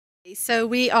So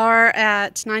we are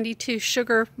at 92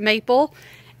 Sugar Maple,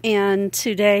 and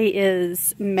today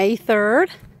is May 3rd.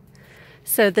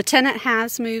 So the tenant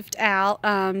has moved out.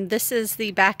 This is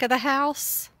the back of the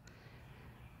house.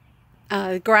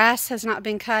 Grass has not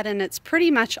been cut, and it's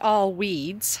pretty much all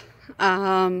weeds.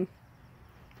 And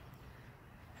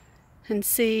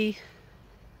see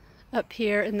up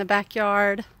here in the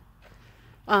backyard,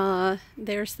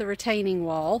 there's the retaining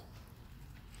wall.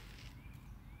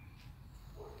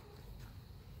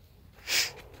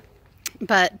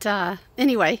 But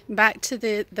anyway, back to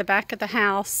the back of the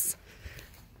house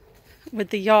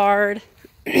with the yard.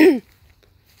 And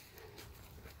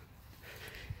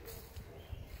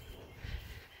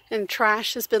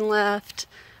trash has been left.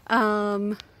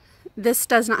 This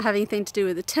does not have anything to do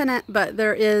with the tenant, but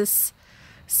there is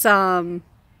some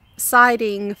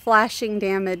siding flashing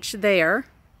damage there.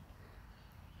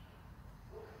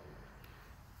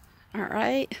 All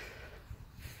right.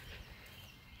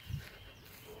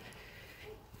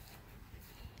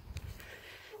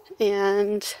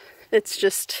 And it's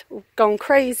just gone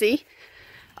crazy.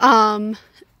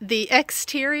 The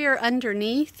exterior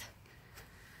underneath,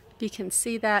 you can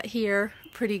see that here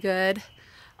pretty good.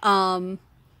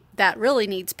 That really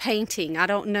needs painting. I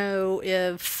don't know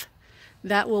if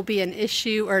that will be an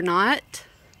issue or not.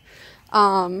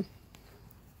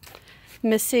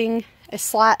 Missing a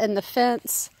slat in the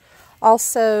fence.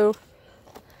 Also,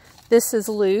 this is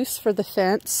loose for the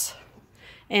fence,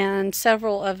 and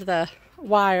several of the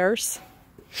wires.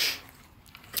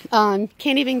 Can't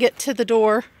even get to the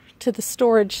door, to the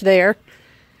storage there.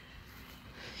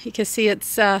 You can see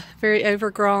it's very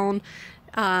overgrown.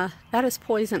 That is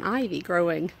poison ivy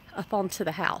growing up onto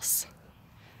the house.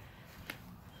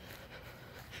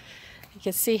 You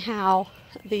can see how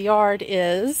the yard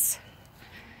is.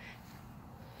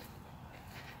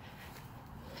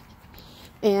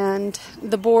 And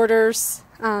the borders,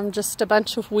 just a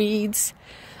bunch of weeds.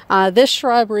 This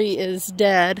shrubbery is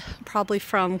dead, probably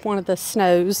from one of the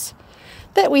snows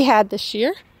that we had this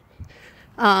year.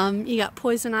 You got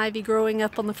poison ivy growing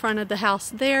up on the front of the house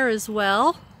there as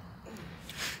well.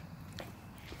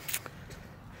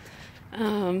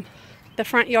 The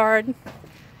front yard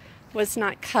was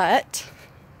not cut.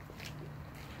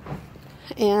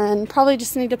 And probably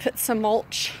just need to put some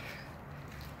mulch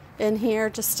in here,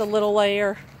 just a little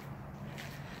layer.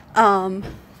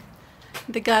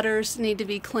 The gutters need to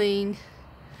be cleaned.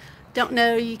 Don't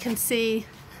know, you can see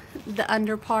the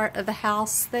under part of the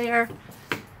house there,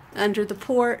 under the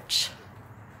porch.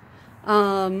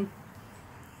 So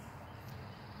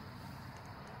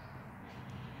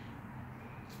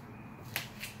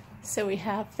we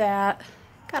have that.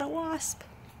 Got a wasp.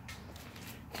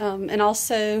 And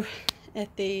also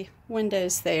at the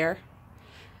windows there.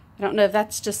 I don't know if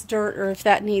that's just dirt or if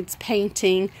that needs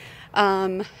painting.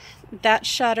 That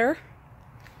shutter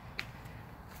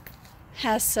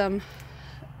has some,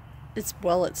 it's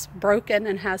broken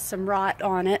and has some rot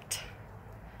on it.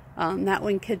 That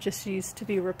one could just use to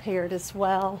be repaired as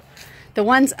well. The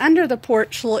ones under the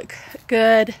porch look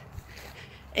good,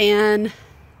 and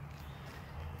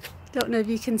don't know if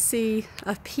you can see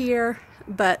up here,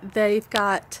 but they've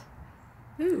got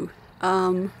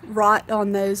rot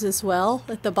on those as well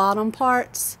at the bottom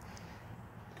parts.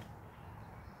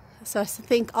 So I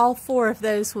think all four of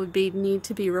those would need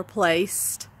to be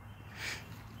replaced.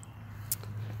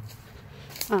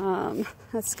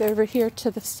 Let's go over here to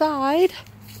the side.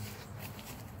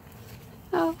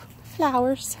 Oh,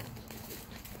 flowers.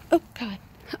 Oh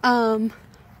God.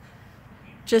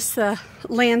 Just the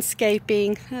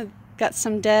landscaping. I've got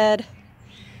some dead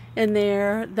in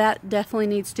there. That definitely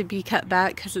needs to be cut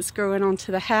back because it's growing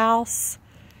onto the house.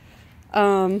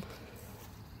 I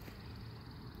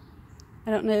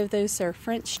don't know if those are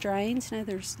French drains. No,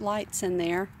 there's lights in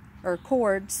there, or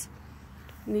cords.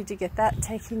 Need to get that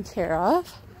taken care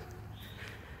of.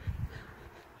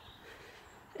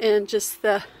 And just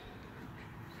the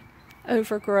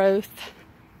overgrowth.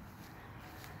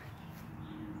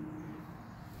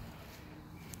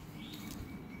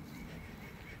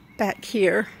 Back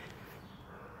here.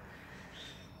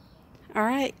 All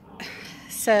right,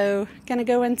 so gonna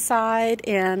go inside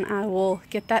and I will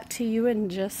get that to you in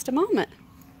just a moment.